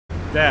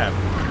Damn.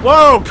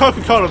 Whoa,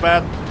 Coca-Cola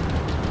man.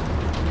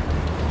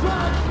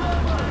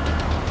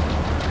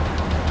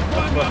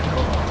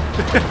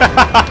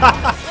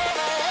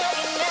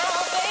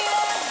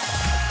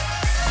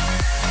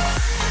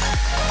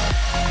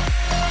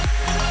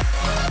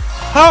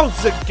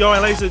 How's it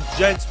going, ladies and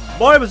gents?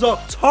 My name is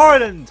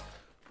Torrent and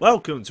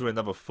welcome to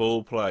another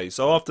full play.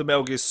 So after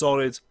Metal Gear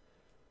Solid,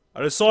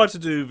 I decided to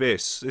do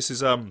this. This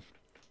is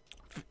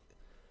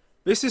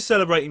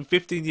celebrating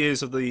 15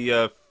 years of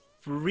the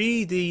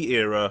 3D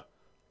era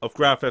of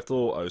Grand Theft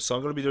Auto. So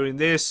I'm going to be doing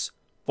this,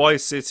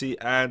 Vice City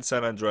and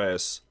San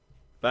Andreas.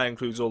 That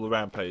includes all the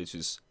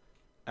rampages.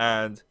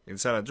 And in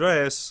San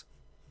Andreas,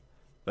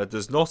 that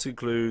does not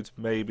include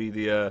maybe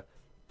the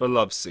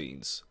love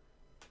scenes.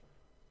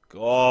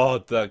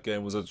 God, that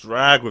game was a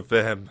drag with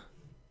them.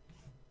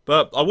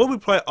 But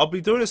I'll be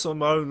doing this on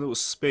my own little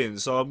spin.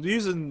 So I'm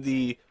using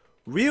the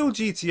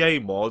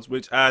RealGTA mod,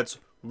 which adds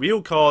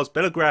real cars,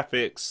 better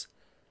graphics,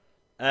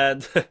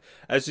 and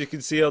as you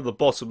can see on the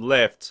bottom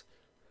left,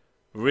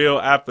 real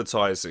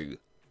advertising.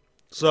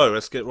 So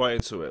let's get right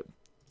into it.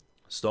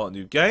 Start a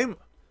new game.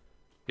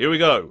 Here we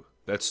go.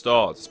 Let's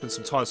start. It's been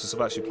some time since I've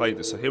actually played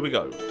this, so here we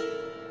go.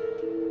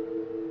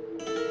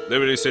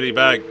 Liberty City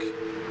Bank,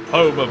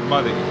 home of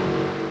money.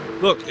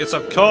 Look, it's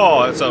a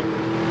car. It's a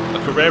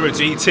Carrera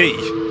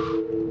GT.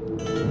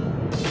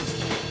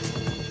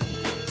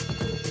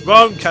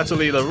 Run,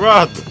 Catalina,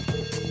 run!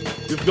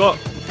 You've got...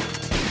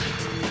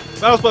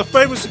 That was my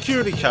favourite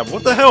security camera.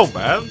 What the hell,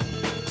 man?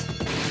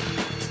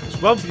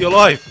 Just run for your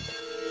life.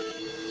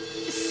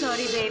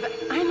 Sorry, babe.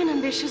 I'm an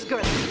ambitious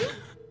girl.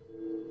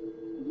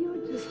 You're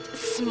just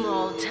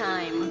small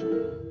time.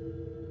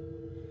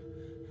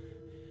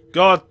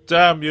 God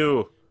damn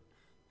you.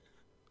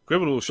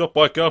 Criminal shot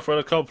by girlfriend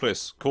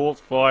accomplice. Court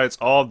finds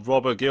armed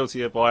robber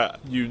guilty by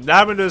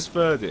unanimous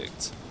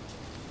verdict.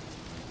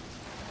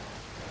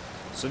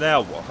 So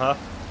now what, huh?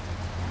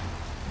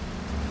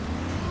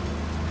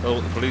 I don't know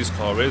what the police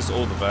car is,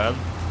 or the van.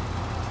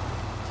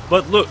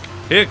 But look,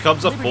 here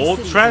comes a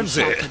Ford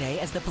Transit. Today,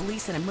 as the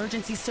police and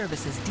emergency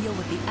services deal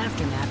with the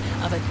aftermath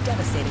of a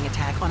devastating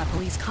attack on a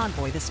police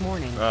convoy this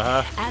morning.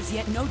 As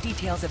yet, no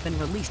details have been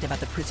released about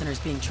the prisoners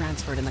being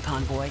transferred in the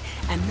convoy,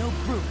 and no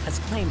group has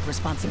claimed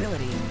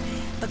responsibility.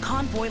 The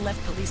convoy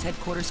left police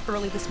headquarters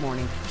early this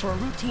morning for a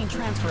routine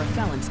transfer of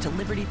felons to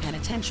Liberty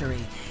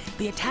Penitentiary.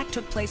 The attack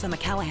took place on the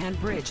Callahan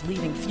Bridge,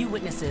 leaving few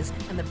witnesses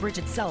and the bridge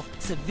itself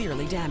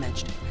severely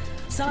damaged.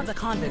 Some of the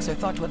convicts are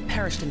thought to have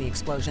perished in the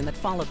explosion that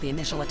followed the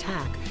initial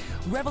attack.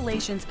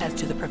 Revelations as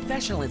to the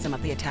professionalism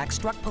of the attack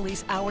struck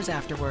police hours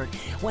afterward,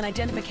 when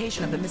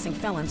identification of the missing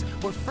felons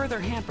were further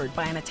hampered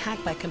by an attack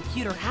by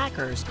computer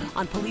hackers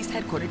on police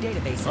headquarters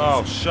databases.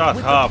 Oh, shut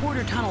With up. the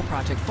Porter Tunnel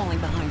project falling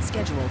behind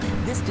schedule,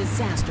 this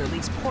disaster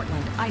leaves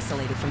Portland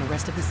isolated from the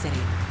rest of the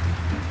city.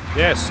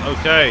 Yes,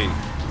 okay.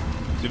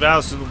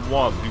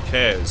 2001, who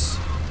cares?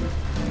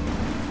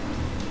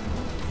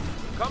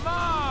 Come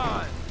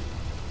on!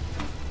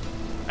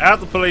 Out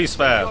the police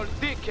van. Senor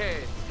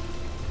Dickhead.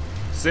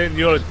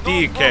 Senor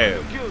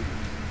Dickhead.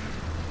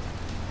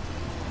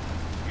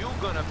 You're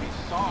gonna be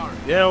sorry.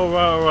 Yeah,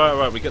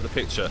 alright, we get the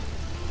picture.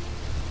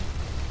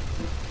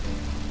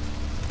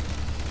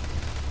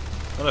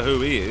 I don't know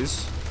who he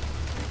is.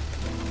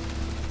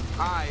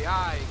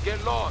 Aye,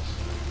 get lost.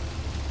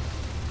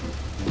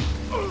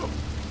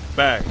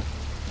 Bang.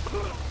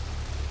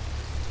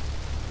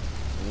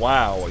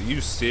 Wow, are you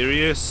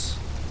serious?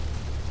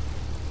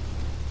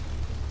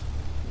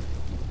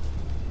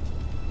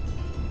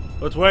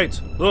 But wait,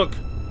 look!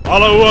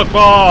 Allahu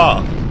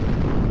Akbar!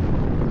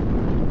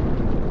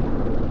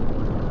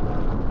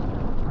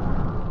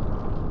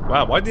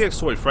 Wow, why did the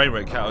X-Toy frame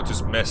rate count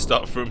just messed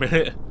up for a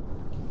minute?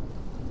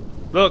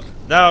 Look,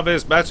 now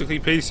there's magically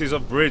pieces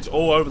of bridge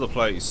all over the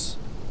place.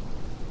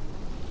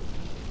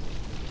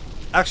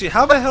 Actually,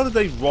 how the hell did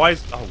they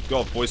rise? Oh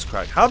god, voice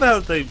crack. How the hell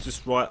did they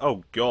just rise?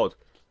 Oh god.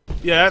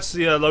 Yeah, that's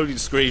the loading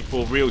screen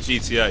for Real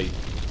GTA.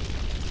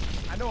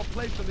 I know a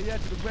place on the edge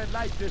of the red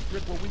light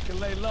district where we can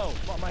lay low,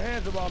 but my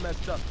hands are all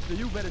messed up, so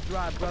you better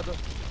drive, brother.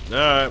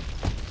 Alright.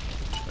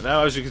 And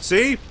now, as you can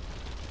see,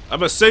 a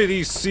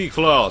Mercedes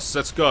C-Class.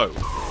 Let's go.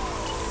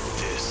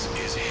 This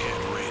is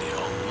Hit Radio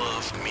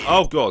Love Me.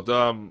 Oh god,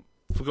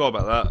 forgot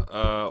about that.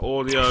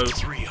 Audio.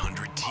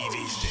 300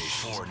 TV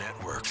stations, 4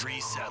 network, 3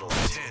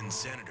 satellites, 10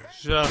 senators.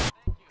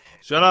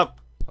 Shut up.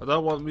 I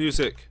don't want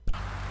music.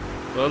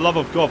 For the love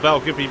of God, that'll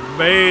give me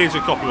major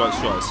copyright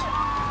strikes.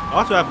 I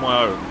have to have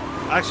my own.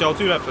 Actually, I'll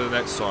do that for the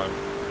next time.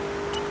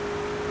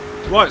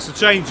 Right, so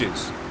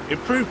changes.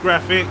 Improved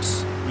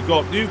graphics. You've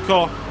got new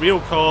real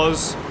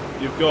cars.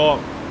 You've got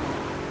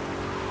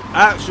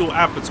actual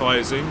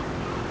advertising.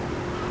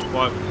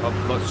 Right,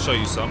 I'd like to show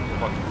you some,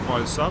 if I can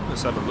find some.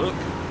 Let's have a look.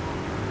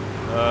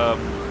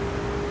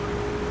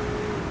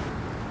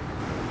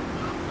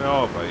 Where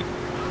are they?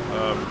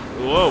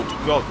 Whoa,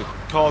 God, the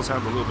cars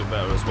handle a little bit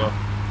better as well.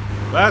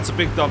 That's a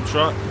big dump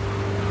truck.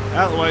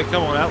 Out of the way,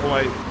 come on, out of the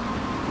way.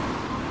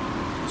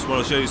 Just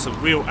want to show you some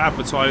real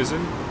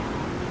advertising.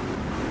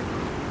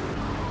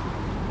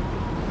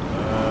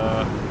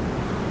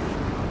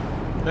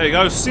 There you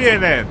go,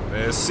 CNN.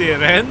 There's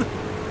CNN.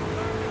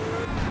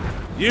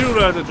 You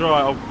learn to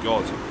drive. Oh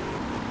god.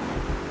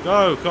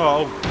 Go,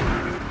 car. Oh,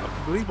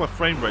 I believe my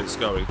frame rate's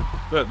going.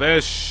 Look,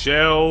 there's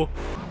Shell.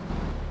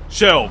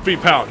 Shell, 3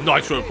 pound,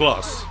 Nitro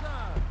Plus.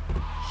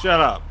 Shut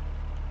up.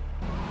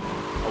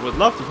 I would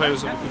love to play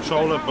with a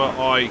controller, but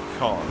I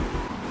can't.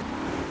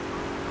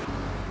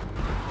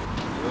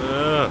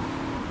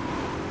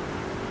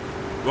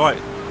 Right,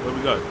 where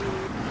we go?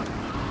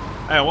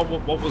 Hey,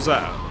 what was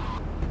that?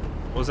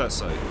 What does that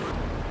say?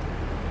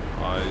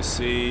 I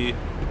see.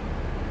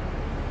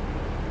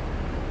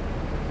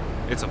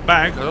 It's a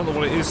bank. I don't know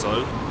what it is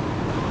though.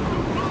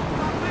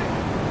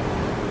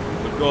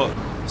 We've got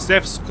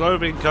Steph's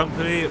Clothing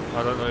Company.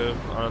 I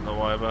don't know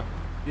whatever.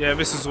 Yeah,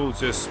 this is all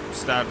just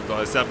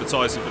standardized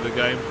advertising for the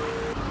game.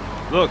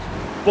 Look,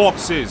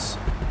 boxes.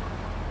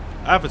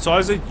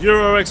 Advertising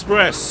Euro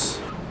Express.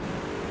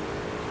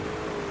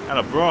 And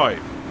a bribe.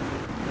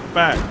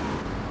 Bang.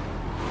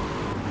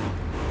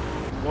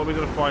 What are we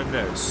going to find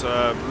next?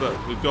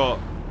 Look, we've got...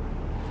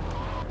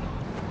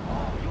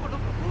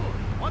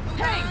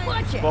 Hey,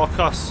 watch it!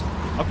 Marcus.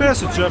 I think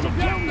that's a German...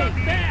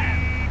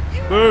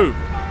 Move!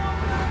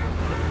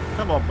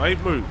 Come on, mate,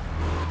 move.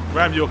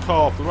 Ram your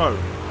car off the road.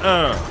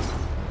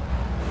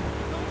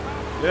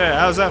 Yeah,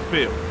 how's that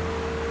feel?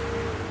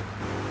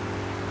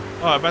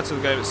 Alright, back to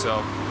the game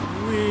itself.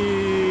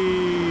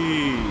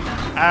 Whee!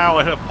 Ow,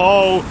 I hit a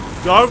pole!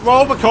 Don't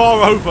roll the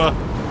car over!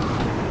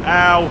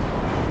 Ow!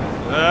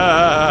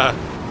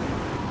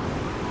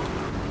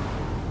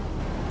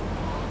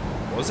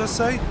 What does that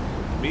say?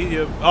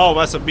 Medium. Oh,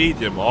 that's a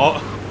medium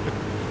art.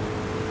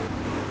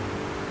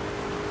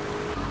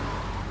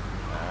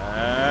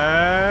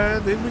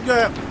 And in we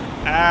go.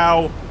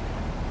 Ow!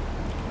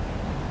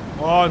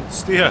 Come on,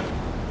 steer.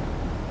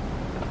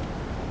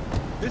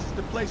 This is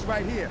the place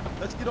right here.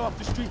 Let's get off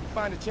the street and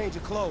find a change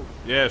of clothes.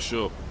 Yeah,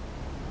 sure.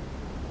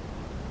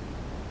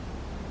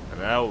 And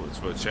now it's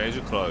for a change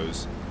of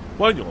clothes.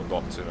 When you're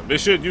locked in a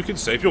mission, you can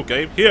save your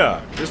game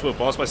here. This will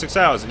pass by 6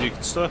 hours, and you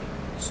can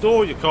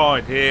store your car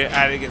in here,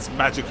 and it gets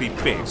magically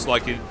fixed,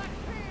 like in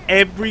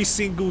every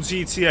single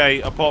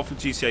GTA apart from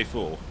GTA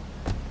 4.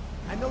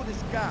 I know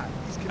this guy.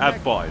 He's And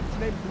connected. 5. His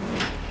name's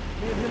Demetrius.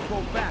 Me and him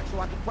go back, so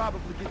I can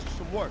probably get you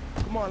some work.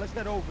 Come on, let's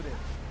head over there.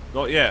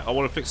 Not yet. I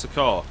want to fix the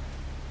car.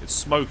 It's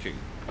smoking.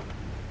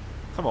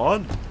 Come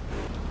on.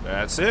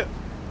 That's it.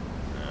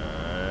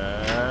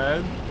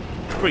 And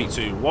 3,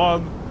 2,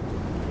 1.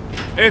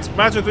 It's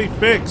magically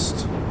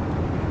fixed.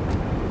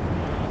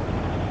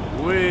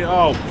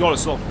 Oh god,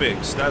 it's not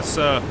fixed. That's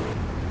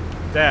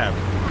damn.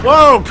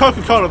 Whoa,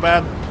 Coca-Cola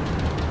man.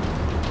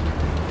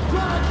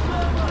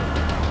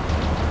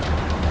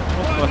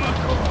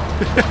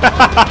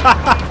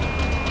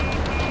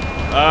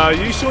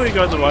 You sure you're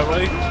going the right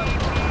way?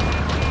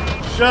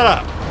 Shut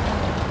up.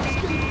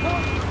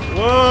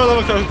 Whoa,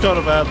 I'm a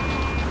Coca-Cola man.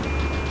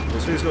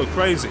 This thing's going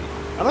crazy.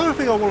 I don't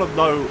think I want to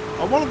know.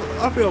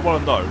 I think I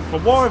want to know.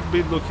 From what I've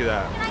been looking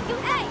at,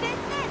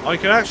 I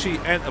can actually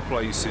enter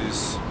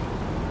places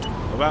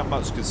without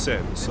much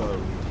consent.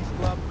 So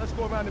let's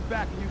go around the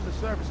back and use the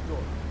service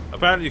door.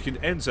 Apparently, you can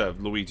enter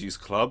Luigi's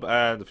Club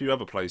and a few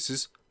other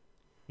places.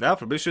 Now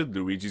for mission,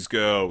 Luigi's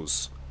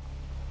Girls.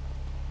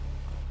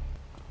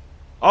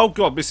 Oh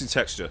god, missing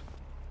texture.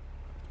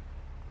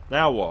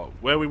 Now what?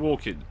 Where are we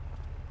walking?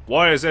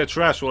 Why is there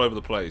trash all over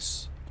the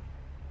place?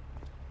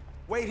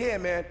 Wait here,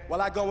 man,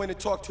 while I go in and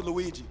talk to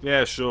Luigi.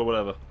 Yeah, sure,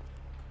 whatever.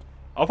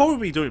 I'll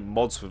probably be doing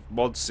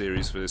mod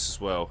series for this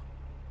as well.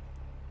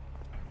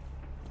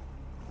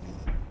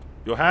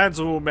 Your hands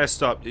are all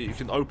messed up, yet you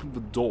can open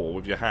the door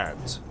with your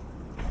hands.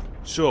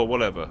 Sure,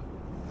 whatever.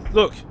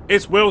 Look,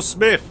 it's Will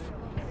Smith!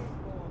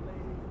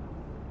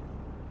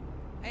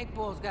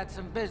 8-Ball's got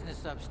some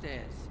business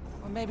upstairs.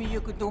 Or maybe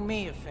you could do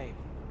me a favor.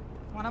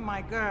 One of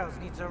my girls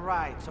needs a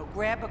ride, so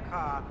grab a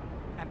car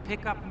and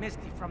pick up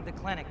Misty from the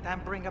clinic, then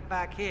bring her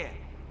back here.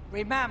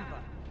 Remember,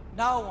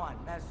 no one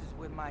messes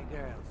with my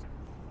girls.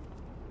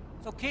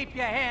 So keep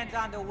your hands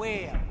on the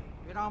wheel.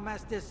 If you don't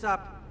mess this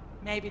up,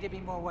 maybe there'll be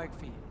more work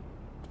for you.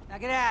 Now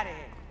get out of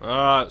here.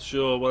 Alright,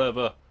 sure,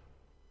 whatever.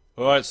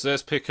 Alright, so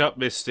let's pick up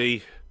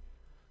Misty.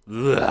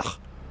 Ugh.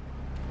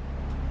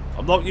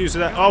 I'm not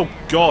using that. Oh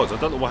god, I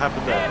don't know what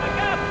happened there.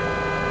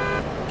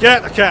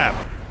 Get the cab!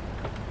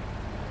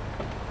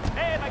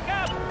 Hey, my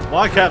cab!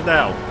 My cab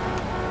now.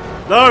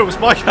 No, it's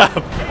my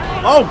cab.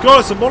 Oh god,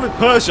 it's a modded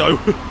Peugeot.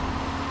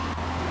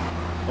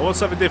 I want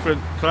something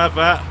different. Can I have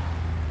that?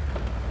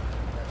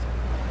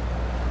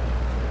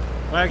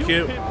 Thank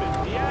you.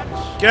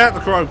 Get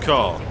the chrome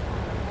car.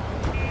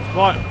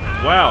 Right.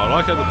 Wow, I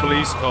like how the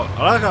police car.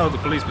 I like how the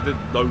policeman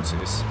didn't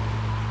notice.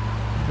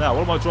 Now,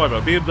 what am I driving?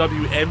 A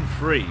BMW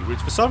M3, which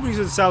for some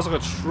reason sounds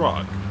like a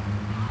truck.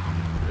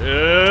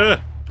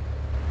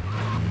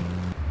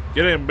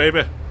 Get in,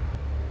 baby.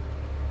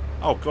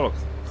 Oh god.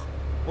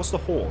 What's the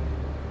horn?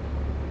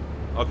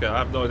 Okay, I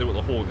have no idea what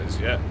the horn is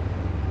yet.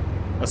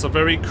 That's a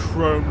very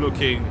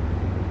chrome-looking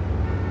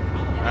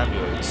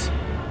ambulance.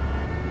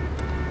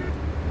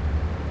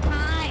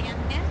 Hi,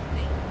 I'm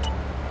Misty.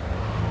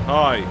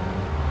 Hi.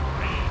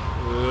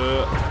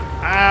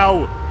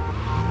 Ow!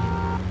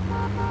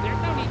 There's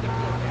no need to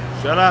feel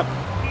bad. Shut up.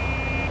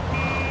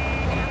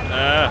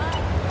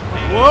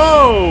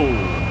 Whoa!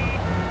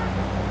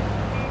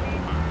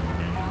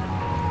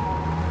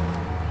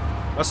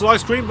 That's an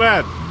ice cream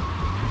van.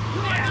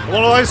 I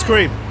want an ice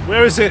cream.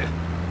 Where is it?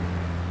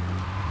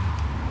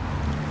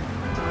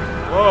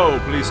 Whoa,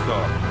 police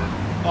car.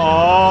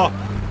 Aww.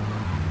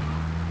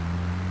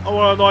 I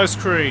want an ice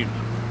cream.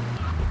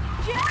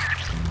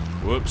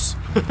 Whoops.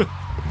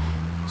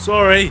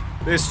 Sorry,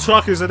 this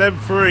truck is an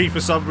M3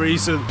 for some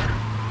reason.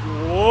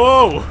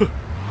 Whoa!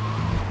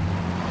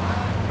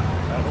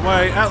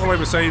 Out the way,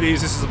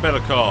 Mercedes. This is a better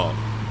car.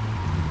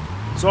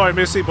 Sorry,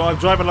 Missy, but I'm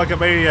driving like a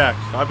maniac.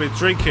 I've been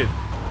drinking.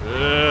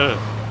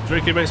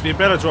 Drinking makes me a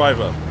better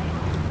driver.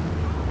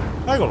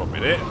 Hang on a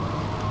minute.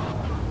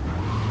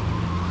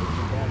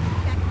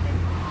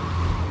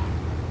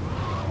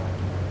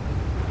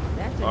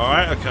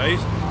 Alright, okay.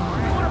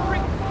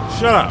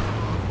 Shut up.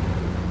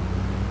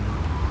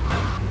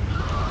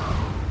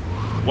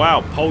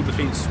 Wow, pole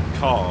defeats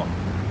car.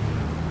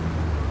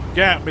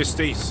 Get out,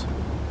 Misties.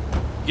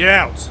 Get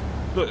out.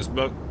 Look, it's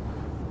mug.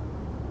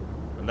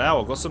 And now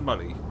I've got some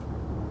money.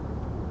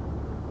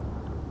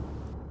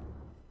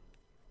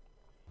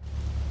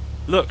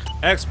 Look,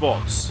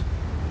 Xbox.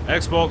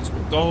 Xbox,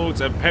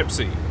 McDonald's, and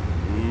Pepsi.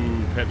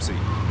 Ooh, Pepsi.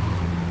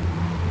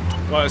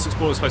 Right, let's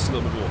explore this place a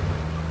little bit more.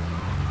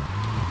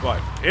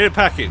 Right, hidden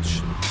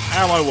package.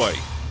 Out of my way.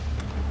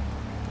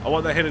 I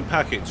want that hidden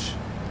package.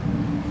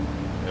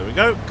 There we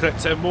go. Collect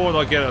 10 more and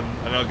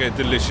I'll get a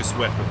delicious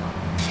weapon.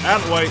 Out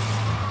of the way.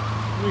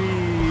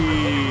 Whee.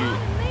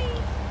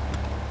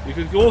 You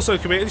can also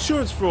commit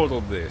insurance fraud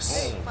on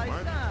this. Oh, man, fine.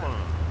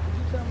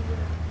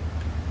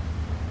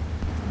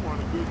 You want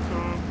a good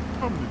time?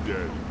 Come to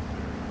daddy.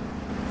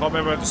 Can't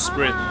remember how to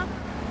sprint.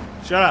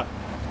 Shut up.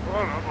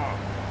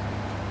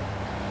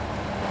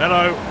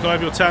 Hello, can I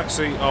have your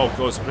taxi? Oh god,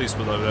 there's a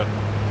policeman over there.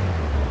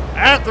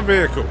 At the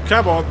vehicle,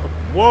 come on.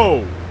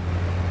 Whoa.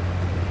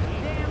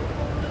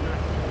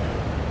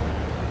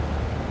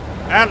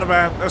 Out the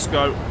van, let's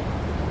go.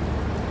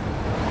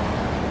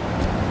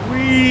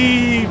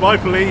 Whee! My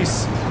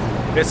police.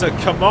 It's a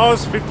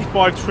Kamaz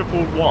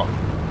 55111.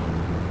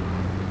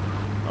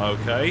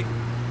 Okay.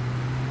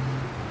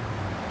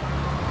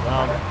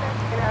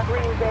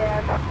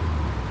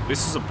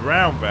 This is a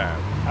brown van.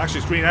 Actually,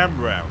 it's green and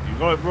brown. You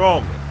got it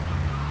wrong.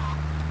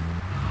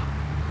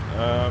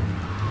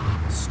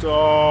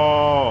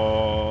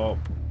 Stop.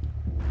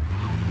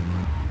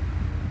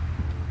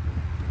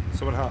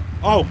 Someone had.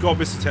 Oh god,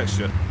 missed the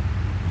texture.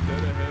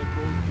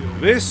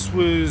 This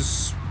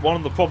was one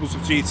of the problems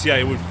with GTA.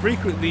 It would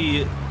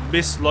frequently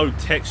misload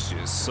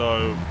textures,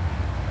 so.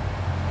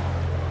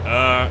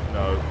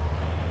 No.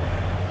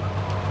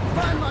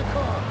 Find my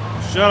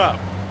car. Shut up.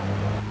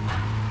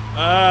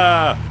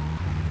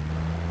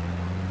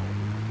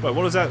 Wait,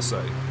 what does that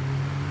say?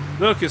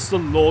 Look, it's the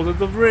Lord of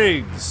the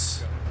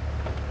Rings.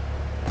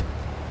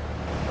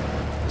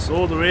 It's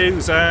Lord of the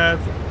Rings and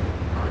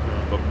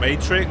the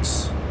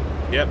Matrix.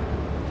 Yep.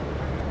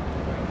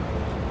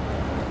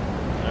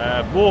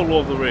 More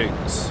Lord of the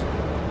Rings.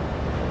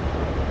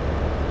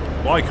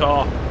 My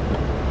car.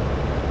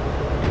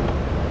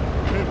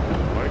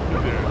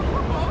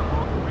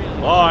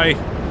 Bye.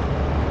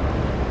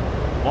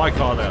 My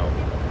car now.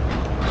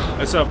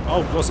 It's a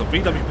oh god, it's a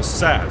VW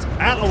Passat.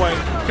 Out of the way.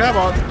 Come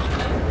on.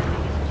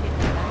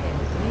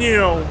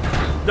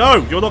 No,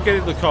 you're not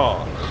getting in the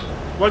car.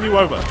 Run you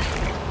over.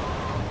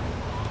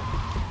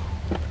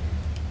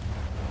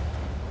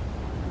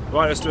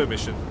 Right, let's do a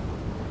mission.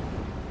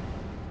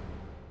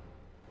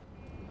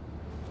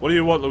 What do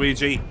you want,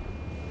 Luigi?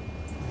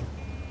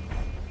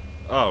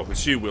 Oh,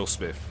 it's you, Will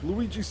Smith.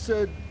 Luigi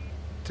said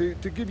to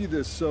give you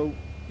this, so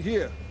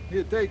here,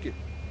 take it.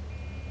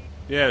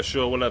 Yeah,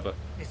 sure, whatever.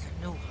 There's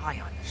a new high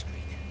on the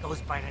street.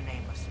 Goes by the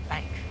name of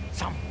Spank.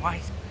 Some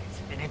wise guy's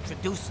been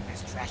introducing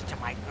this trash to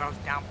my girls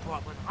down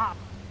Portland Harbor.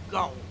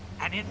 Go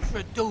and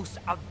introduce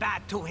a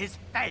bat to his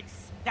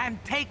face. Then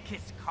take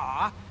his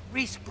car,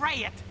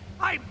 respray it.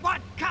 I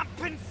want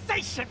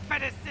compensation for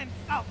this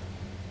insult.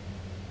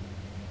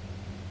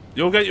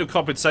 You'll get your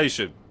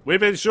compensation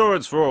with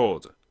insurance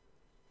fraud.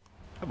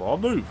 Come on,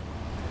 move.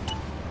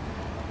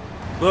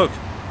 Look,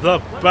 the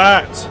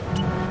bat.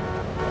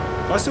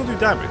 Do I still do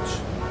damage?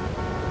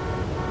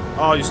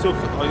 Oh, you still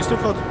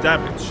can't do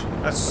damage.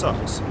 That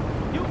sucks.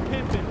 You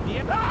pimpin',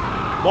 yeah.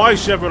 My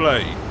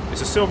Chevrolet.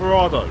 It's a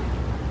Silverado.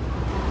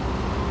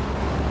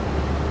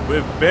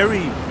 With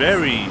very,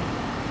 very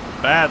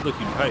bad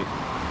looking paint.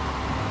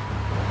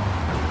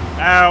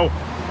 Ow!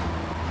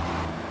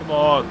 Come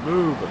on,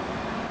 move.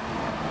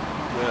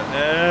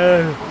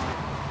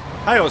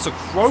 Hey, it's a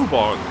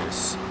crowbar in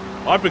this.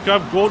 I've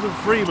become Gordon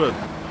Freeman.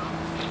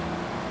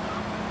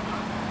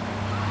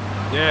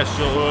 Yeah,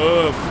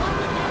 sure.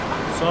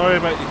 Sorry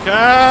about your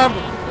cab.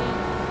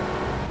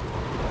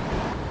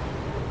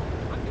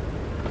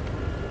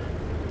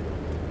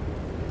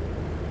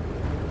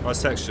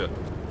 Nice texture.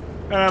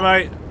 Hello,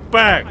 mate.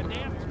 Bang.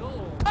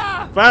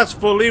 That's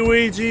for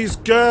Luigi's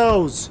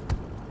girls.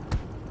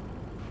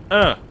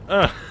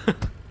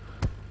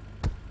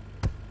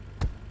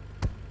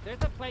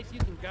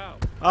 go.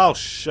 Oh,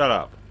 shut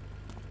up.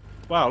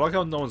 Wow, like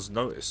how no one's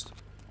noticed.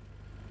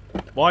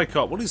 My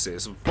car, what is it?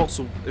 It's a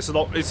Vauxhall, it's a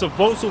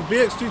Vauxhall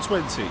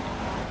VX220.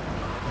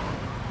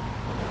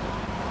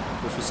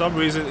 Which for some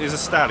reason is a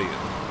Stallion.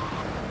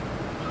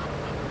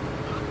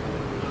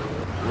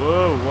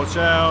 Whoa, watch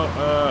out.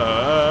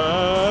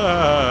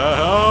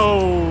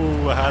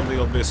 Oh, the handling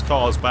on this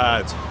car is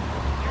bad.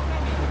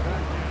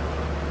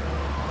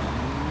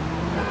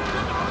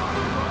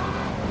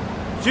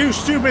 You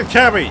stupid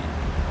cabby!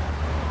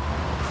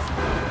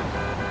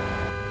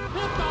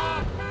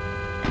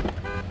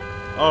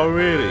 Oh,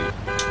 really?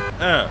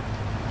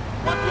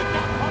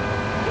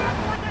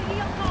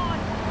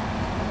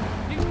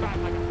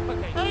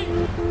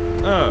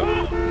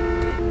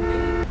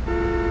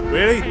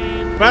 Really?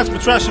 That's for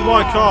trashing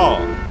my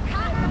car.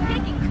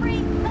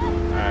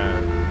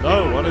 And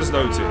no one has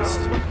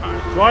noticed.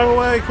 Drive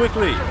away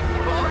quickly.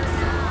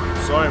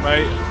 Sorry,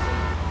 mate.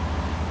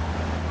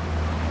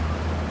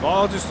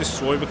 I'll just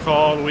destroy the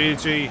car,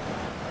 Luigi.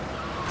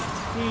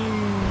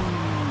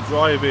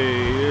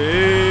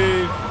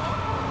 Driving.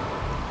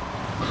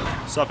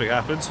 Something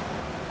happened.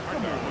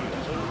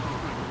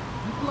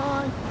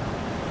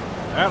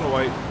 Out of the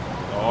way.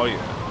 Oh yeah.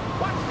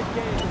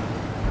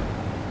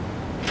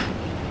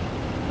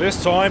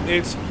 This time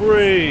it's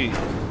free.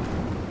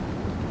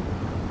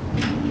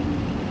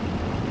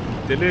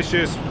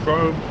 Delicious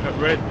chrome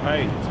and red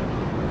paint.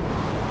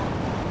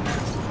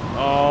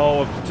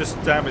 Oh, I've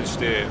just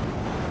damaged it.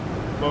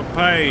 My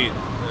paint.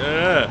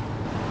 Yeah.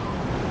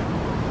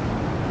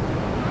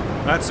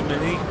 That's a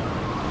mini.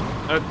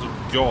 Oh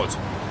God.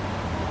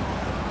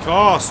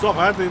 Car, stop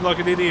handling like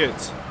an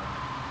idiot.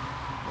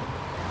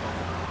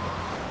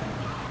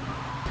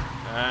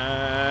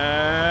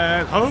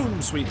 And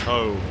home, sweet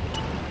home.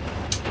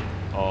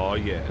 Oh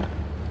yeah.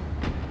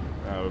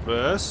 Now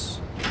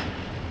reverse.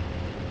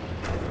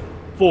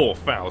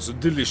 $4,000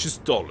 delicious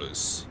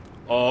dollars.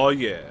 Oh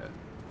yeah.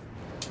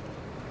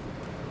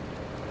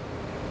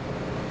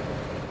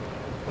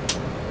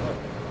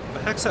 What the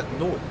heck's that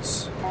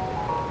noise?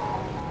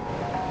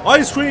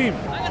 Ice cream!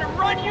 I'm gonna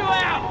run you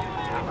out!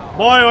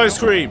 My ice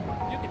cream! You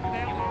can do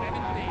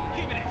that.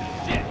 Give me that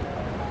shit.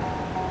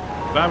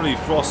 Family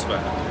Frost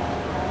van.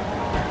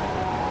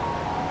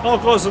 Oh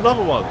god, there's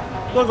another one.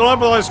 Look,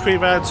 I'm an ice cream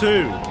van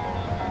too.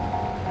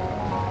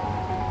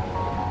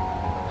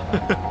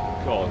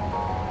 God.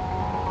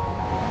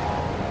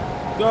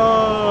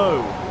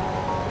 Go!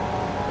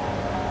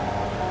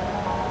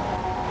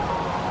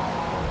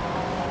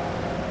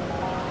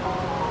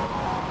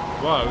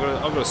 Right,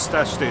 I'm gonna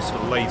stash this for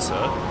later.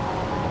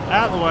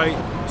 Out of the way,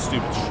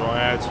 stupid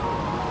triad.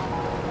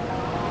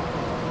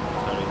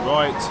 Turning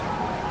right.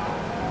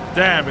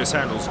 Damn, this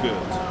handle's good.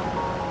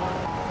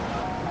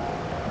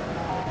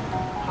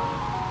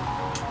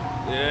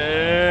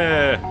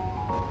 Yeah.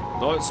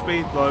 Not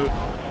speed though.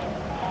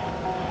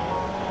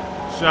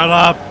 Shut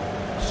up.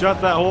 Shut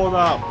that horn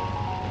up.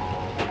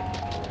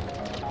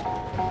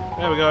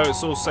 There we go.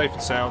 It's all safe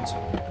and sound.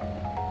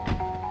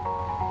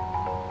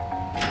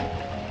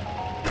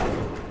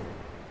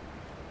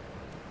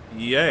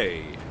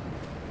 Yay.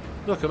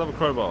 Look, another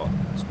crowbar.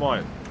 It's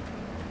mine.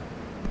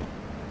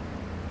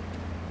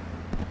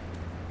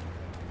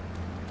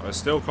 I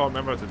still can't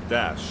remember how to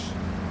dash.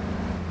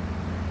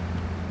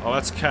 Oh,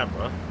 that's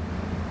camera.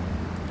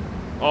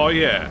 Oh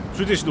yeah,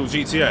 traditional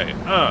GTA.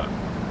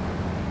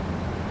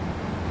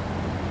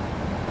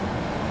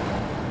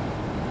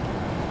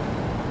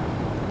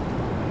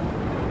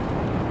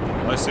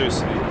 Like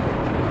seriously.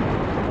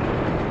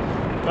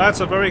 That's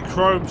a very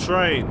chrome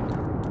train.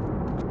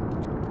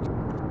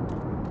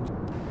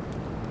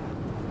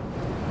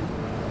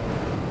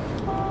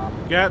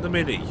 Get out the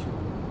mini.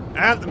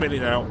 Out the mini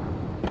now.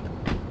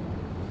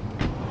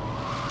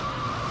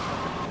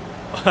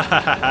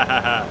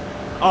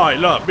 I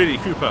love Mini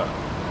Cooper.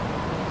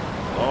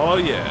 Oh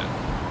yeah.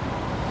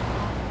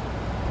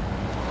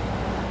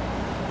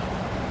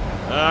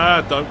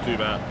 Ah, don't do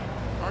that.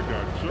 I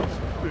got just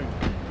the thing.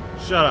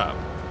 Shut up.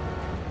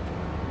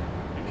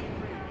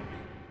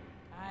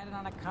 I had it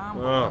on a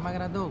combo. What am I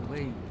gonna do?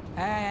 Wait.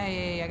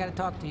 Hey, I gotta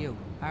talk to you.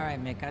 All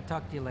right, Mick. I'll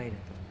talk to you later.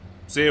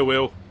 See you,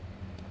 Will.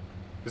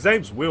 His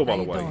name's Will, by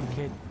the way. How you doing,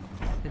 kid?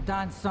 The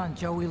Don's son,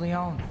 Joey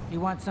Leone. You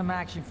want some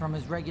action from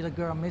his regular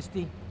girl,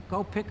 Misty?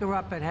 Go pick her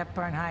up at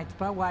Hepburn Heights,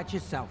 but watch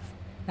yourself.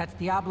 That's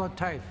Diablo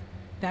turf.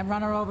 Then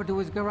run her over to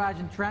his garage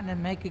in Trenton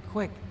and make it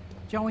quick.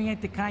 Joey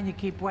ain't the kind you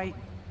keep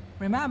waiting.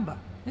 Remember,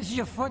 this is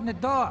your foot in the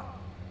door.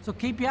 So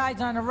keep your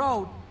eyes on the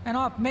road and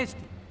off Misty.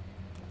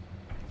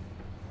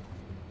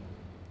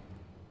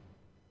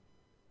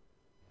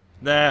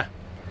 Nah.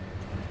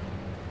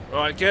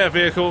 Alright, get a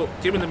vehicle.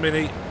 Give me the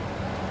mini.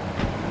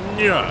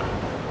 Yeah.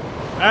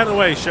 Out of the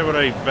way,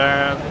 Chevrolet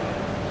van.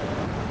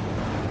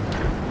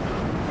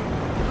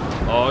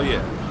 Oh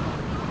yeah.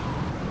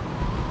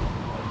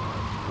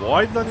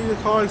 Why did I need a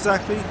car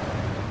exactly?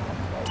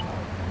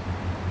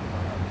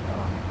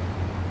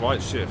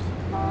 Right shift.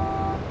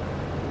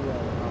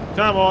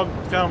 Come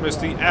on,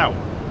 Misty, out.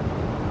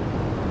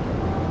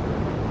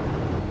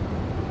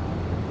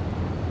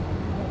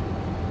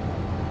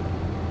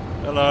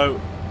 Hello.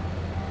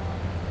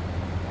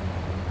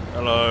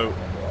 Hello.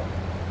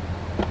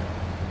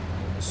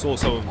 I saw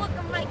someone.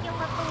 Looking like you're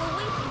with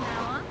Luigi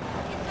now, huh?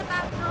 It's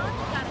about time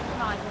you got a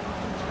driver you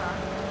can trust.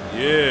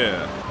 Yeah.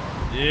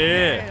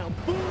 Yeah.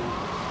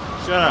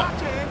 Shut up.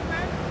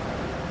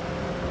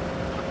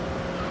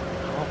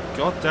 Oh,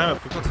 god damn it. I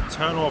forgot to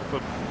turn off the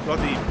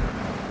bloody...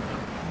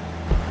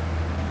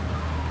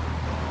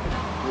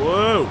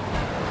 Whoa.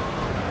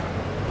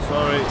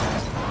 Sorry.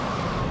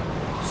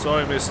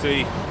 Sorry,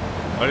 Misty.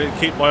 I didn't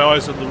keep my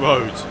eyes on the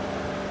road.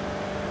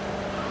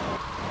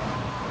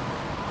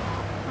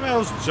 Where the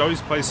hell's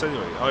Joey's place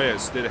anyway? Oh yeah,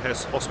 it's near the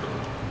hospital.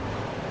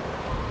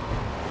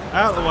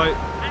 Out of the way.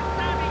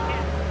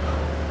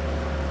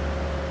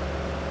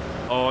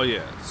 Oh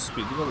yeah,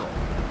 speeding along.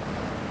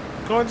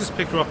 Can't I just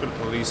pick her up in a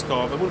police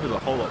car? That would have been a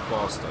whole lot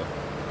faster.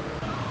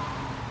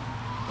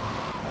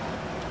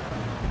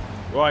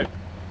 Right,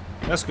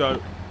 let's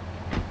go.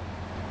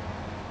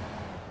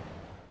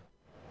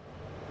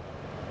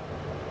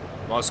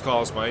 Nice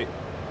cars, mate.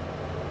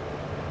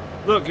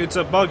 Look, it's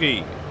a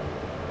buggy.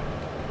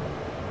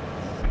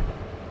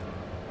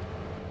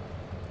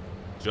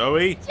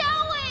 Joey?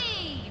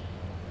 Joey!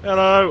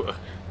 Hello.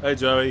 Hey,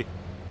 Joey.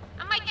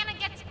 Am I gonna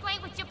get to play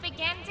with your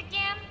big ends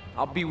again?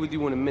 I'll be with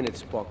you in a minute,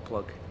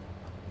 Sparkplug.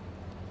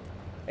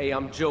 Hey,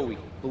 I'm Joey.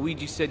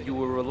 Luigi said you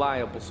were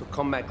reliable, so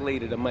come back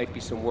later. There might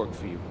be some work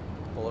for you.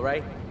 All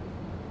right?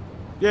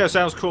 Yeah,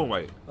 sounds cool,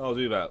 mate. I'll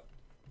do that.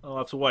 I'll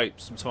have to wait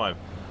some time.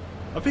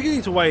 I think you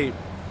need to wait,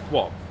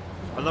 what,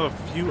 another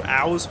few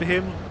hours for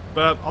him?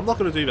 But I'm not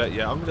going to do that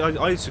yet.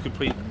 I need to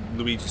complete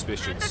Luigi's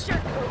missions.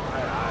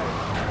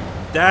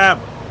 Damn!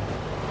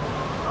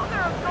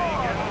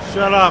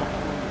 Shut up!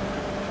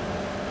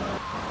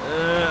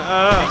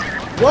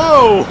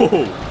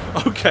 Whoa!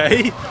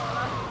 Okay.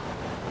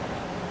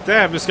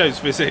 Damn, this game's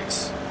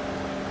physics.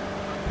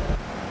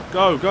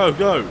 Go, go,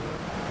 go!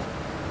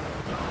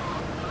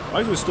 I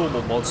need to install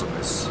more mods on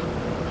this.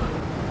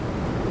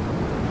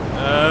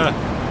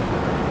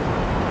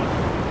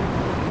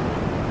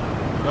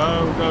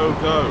 Go, go,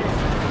 go.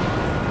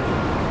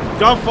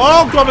 Gunfire!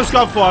 Oh god, there's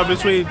gunfire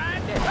between...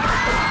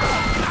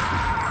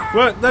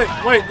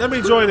 Wait, let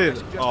me join in.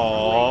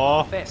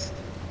 Aww.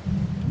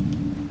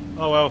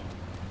 Oh well.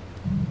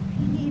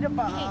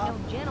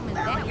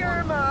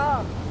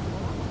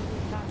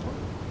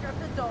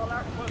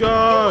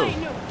 Go!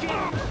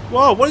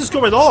 Whoa, what is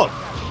going on?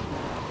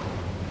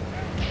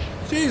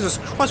 Jesus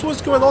Christ,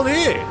 what's going on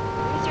here?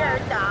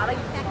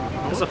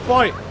 There's a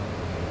fight.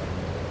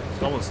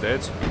 Someone's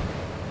dead.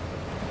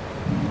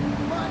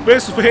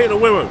 This is for hitting a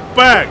woman.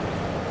 Bang!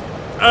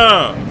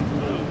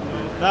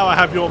 Now I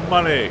have your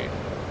money.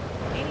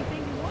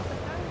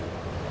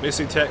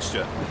 Missing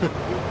texture.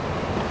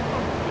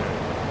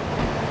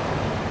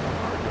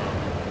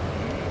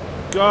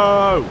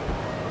 Go!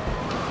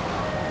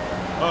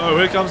 Uh oh,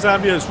 here comes the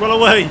ambulance. Run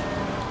away!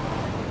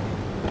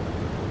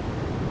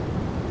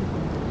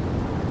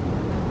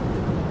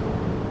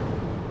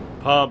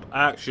 Pump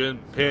action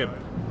pimp.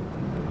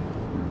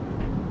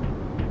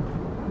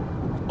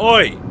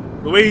 Oi!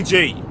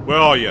 Luigi! Where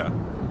are you?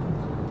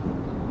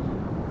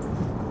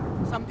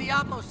 Some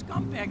Diablo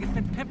scumbag has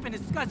been pimping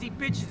his scuzzy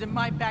bitches in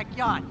my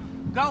backyard.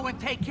 Go and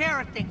take care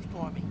of things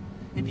for me.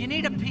 If you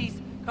need a piece,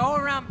 go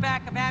around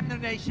back of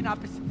Ammunition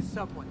opposite the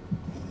subway.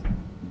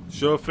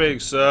 Sure thing,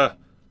 sir.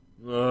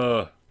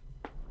 Look!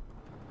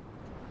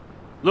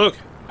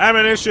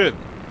 Ammunition!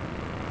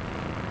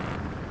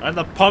 And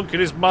the punk in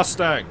his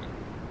Mustang.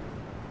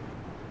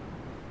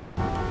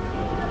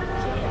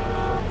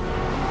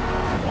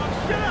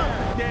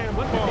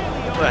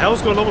 What the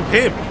hell's going on with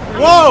him?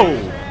 Whoa!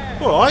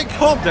 Alright,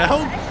 calm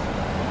down.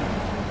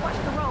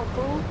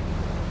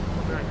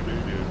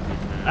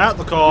 Out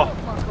the car.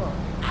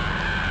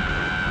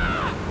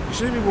 You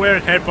shouldn't be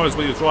wearing headphones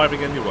when you're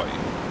driving anyway.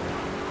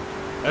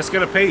 Let's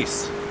get a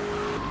piece.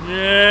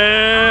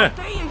 Yeah!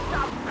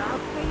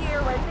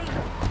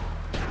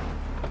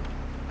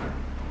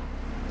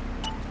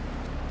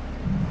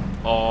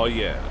 Oh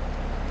yeah.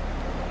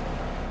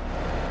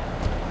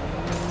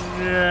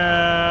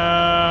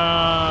 Yeah!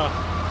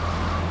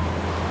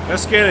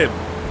 Let's get him.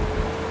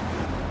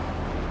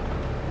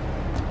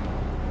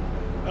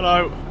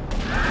 Hello.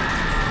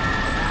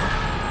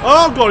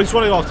 Oh god, he's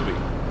running after me.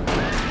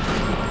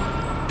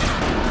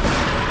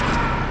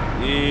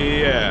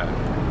 Yeah.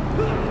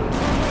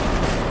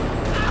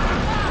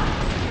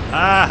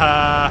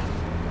 Aha.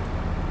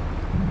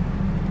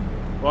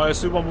 Right,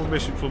 let's do one more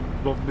mission from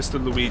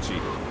Mr.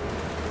 Luigi.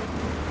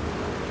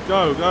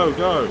 Go, go,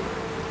 go.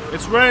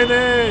 It's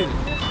raining.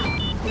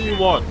 What do you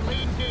want?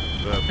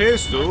 The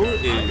pistol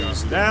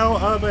is now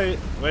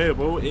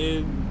available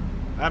in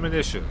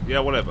ammunition.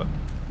 Yeah, whatever.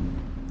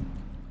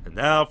 And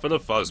now for the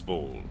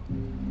fuzzball.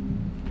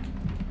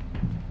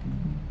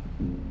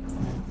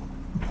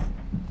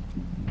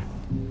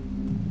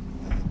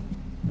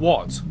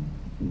 What?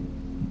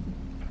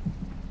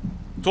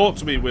 Talk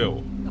to me,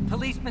 Will. The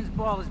policeman's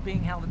ball is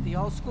being held at the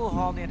old school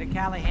hall near the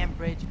Callahan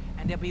Bridge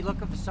and they'll be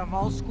looking for some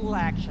old school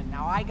action.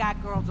 Now, I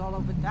got girls all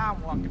over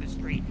town walking the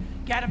street.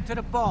 Get them to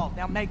the ball.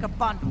 They'll make a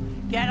bundle.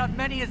 Get as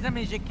many of them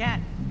as you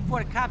can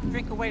before the cops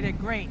drink away their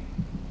green.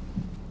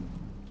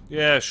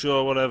 Yeah,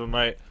 sure, whatever,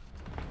 mate.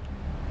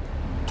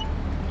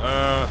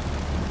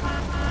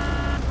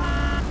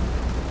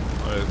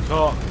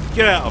 Car.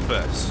 Get out of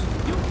this.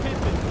 You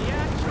pimping the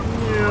action.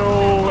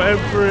 No,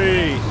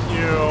 M3.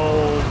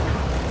 No.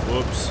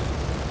 Whoops.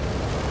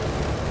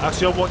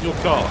 Actually, I want your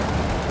car.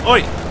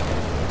 Oi!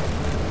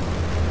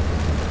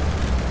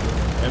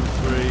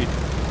 M3.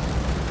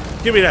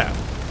 Give me that.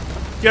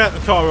 Get out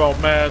the car, old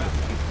man.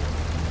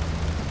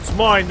 It's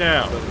mine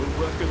now.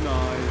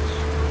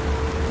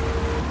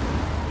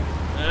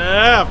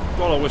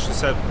 God, I wish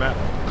this had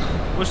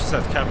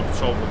camera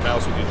control with the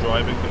mouse when you're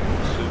driving.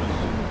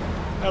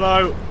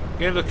 Hello.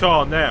 Get in the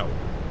car now.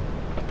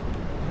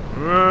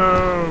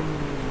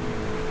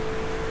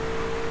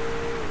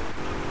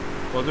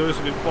 I'll do this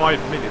within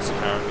 5 minutes,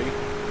 apparently.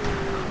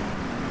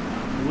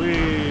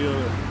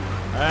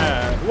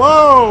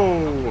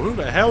 Whoa! Who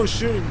the hell is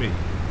shooting me?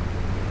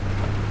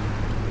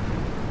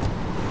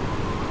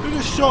 Who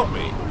just shot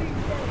me?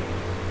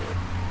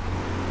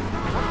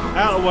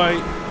 Out of the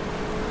way.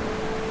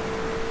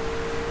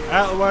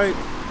 Out of the way.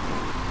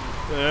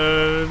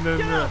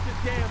 No.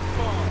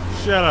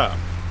 Shut up.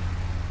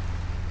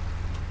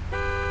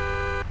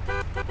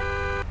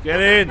 Get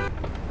in.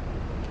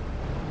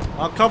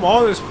 Oh, come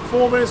on. There's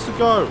 4 minutes to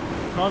go.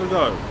 Time to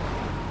go.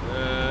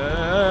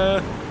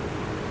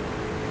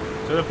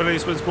 To the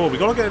policeman's ball. We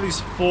gotta get at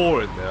least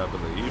 4 in there, I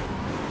believe.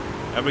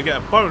 And we get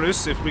a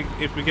bonus if we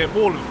get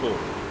more than 4.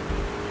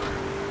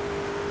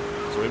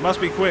 So we must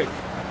be quick.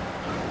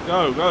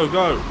 Go, go,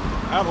 go.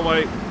 Out of the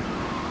way.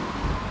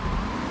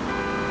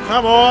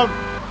 Come on.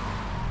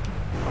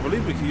 I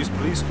believe we can use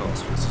police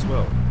cars for this as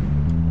well.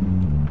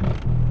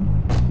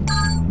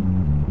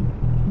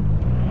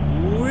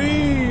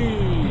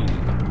 Whee!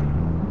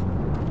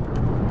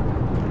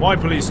 My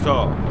police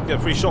car. Get a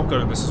free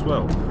shotgun in this as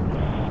well.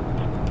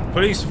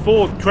 Police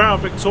Ford Crown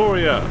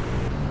Victoria.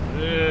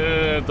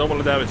 Don't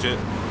want to damage it.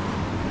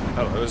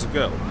 Hello, there's a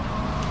girl.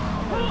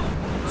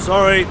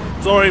 Sorry,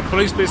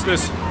 police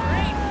business.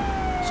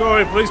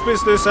 Sorry, police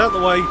business, out the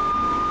way.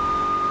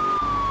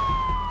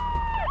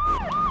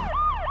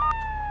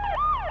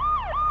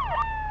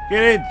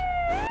 Get in.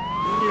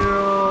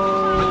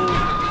 No.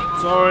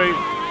 Sorry.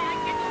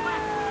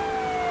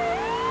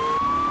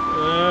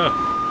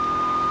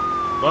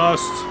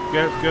 Must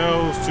get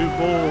girls to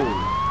ball.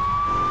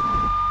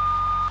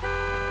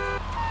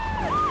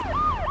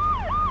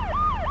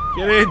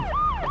 Get in.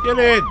 Get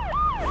in.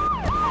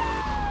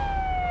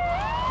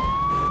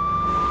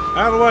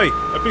 Out of the way.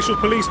 Official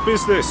police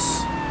business.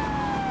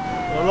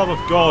 For the love of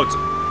God.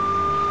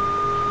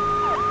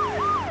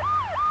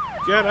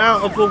 Get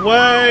out of the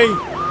way.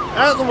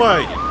 Out of the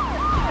way.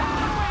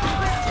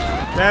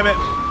 Damn it.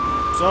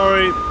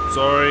 Sorry.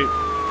 Sorry.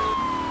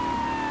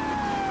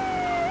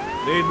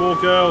 Need more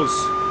girls.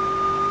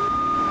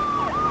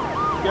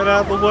 Get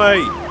out of the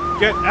way.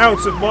 Get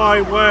out of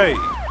my way.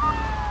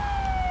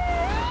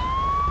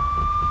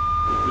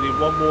 We need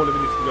one more, then we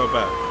need to go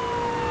back.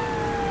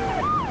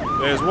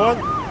 There's one.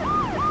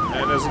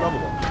 And there's another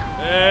one.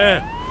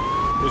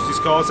 Which these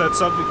cars had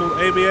something called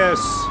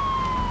ABS.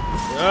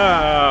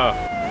 Yeah.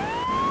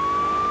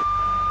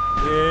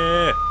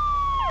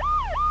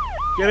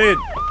 Get in.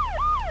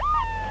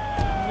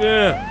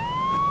 Yeah.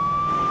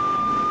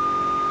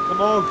 Come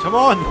on, come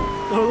on.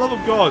 For the love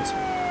of God.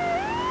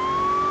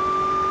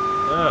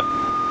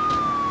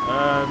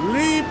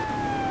 Leap.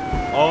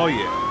 Oh,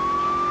 yeah.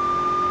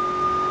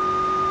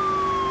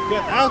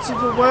 Get out of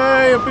the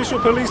way. Official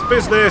police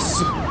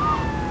business.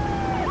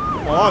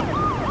 Come on.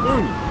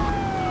 Move.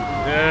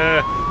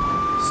 Yeah.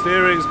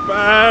 Steering's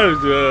bad.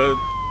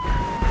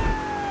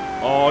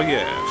 Oh,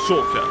 yeah.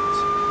 Shortcut.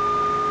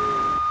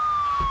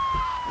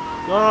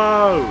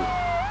 Go.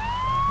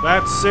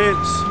 That's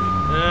it.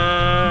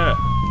 Yeah.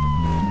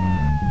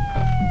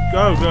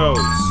 Go,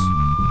 girls.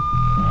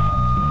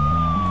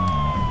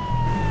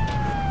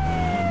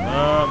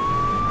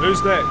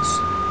 Who's next?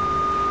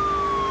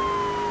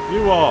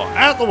 You are.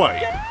 Out the way.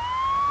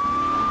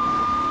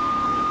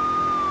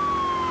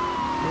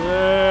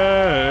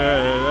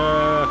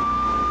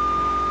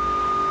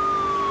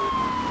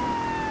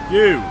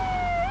 You.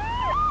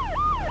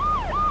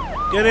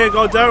 Get in,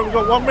 goddammit, we've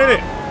got 1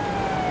 minute.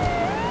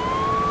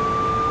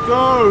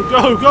 Go,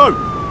 go, go.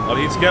 I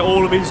need to get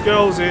all of these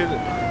girls in.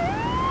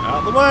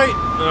 Out the way.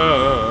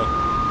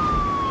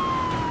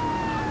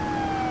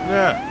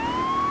 Yeah.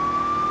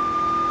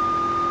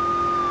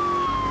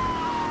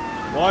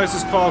 Why is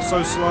this car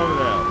so slow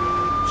now?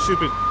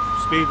 Stupid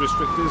speed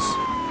restrictors.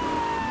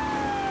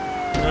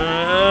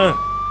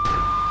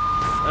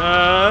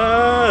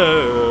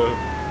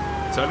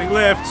 Turning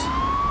left.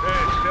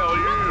 Hey, hell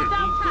you.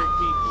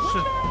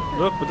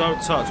 Look, but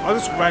don't touch. I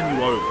just ran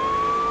you over.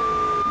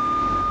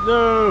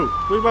 No,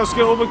 we must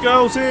get all the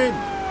girls in.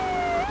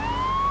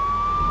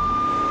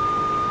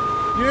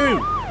 You,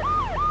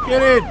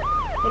 get in.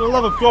 For the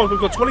love of God, we've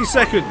got 20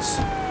 seconds.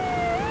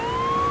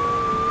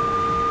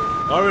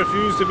 I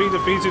refuse to be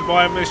defeated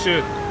by a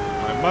mission.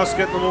 I must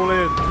get them all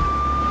in.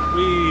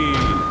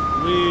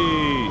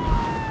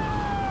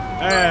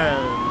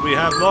 And we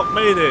have not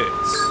made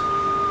it.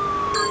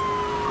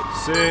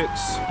 6,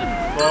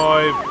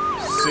 5,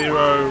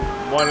 0,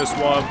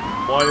 -1,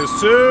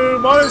 -2,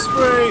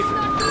 -3.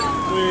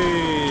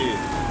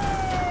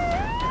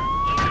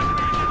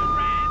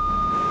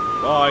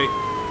 Bye.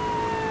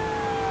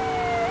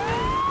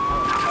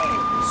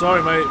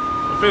 Sorry, mate.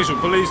 Official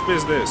police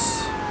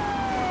business.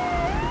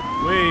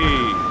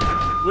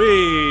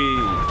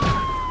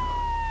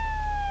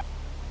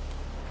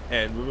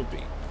 End with a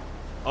beep.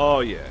 Oh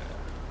yeah.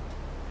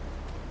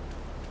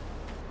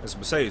 There's a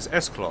Mercedes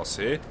S-Class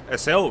here.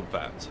 SL in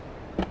fact.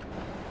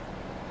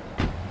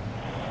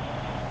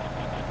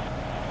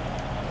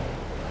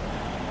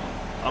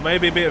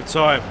 Maybe a bit of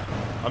time.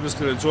 I'm just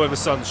going to enjoy the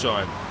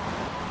sunshine.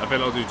 And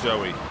then I'll do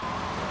Joey.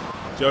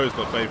 Joey's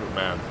my favourite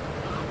man.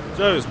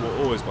 Joey's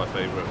always my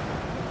favourite.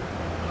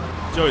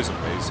 Joey's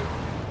amazing.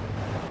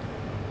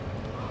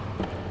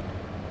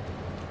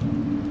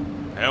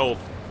 Health.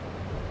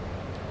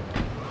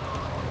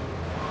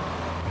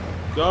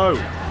 Go.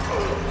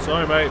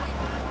 Sorry, mate.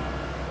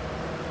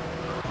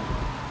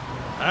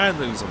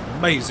 Handling's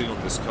amazing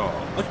on this car.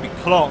 I could be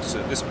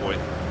Clarkson at this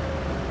point.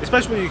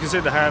 Especially when you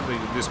consider the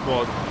handling in this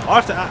mod.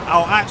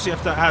 I'll actually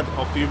have to add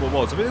a few more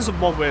mods. I mean, there's a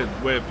mod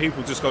where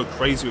people just go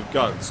crazy with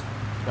guns.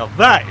 Now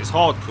that is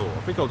hardcore.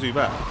 I think I'll do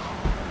that.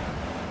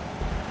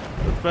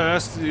 But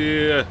first,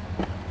 yeah,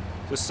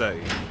 just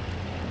save.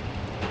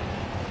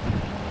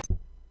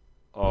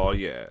 Oh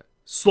yeah,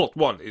 slot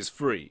 1 is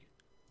free.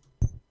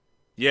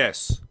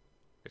 Yes,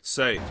 it's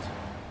saved.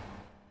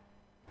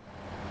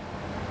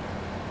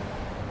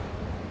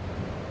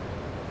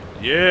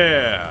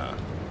 Yeah.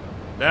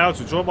 Now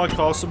to draw my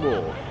car some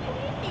more.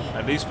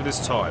 At least for this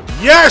time.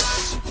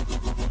 Yes!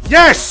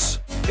 Yes!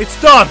 It's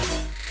done!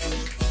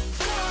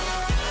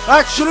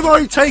 That should have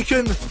only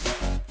taken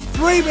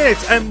 3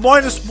 minutes and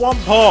 -1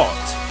 part.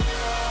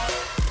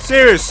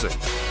 Seriously.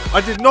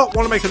 I did not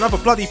want to make another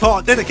bloody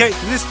part dedicated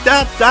to this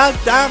damn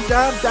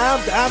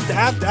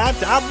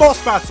boss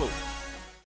battle.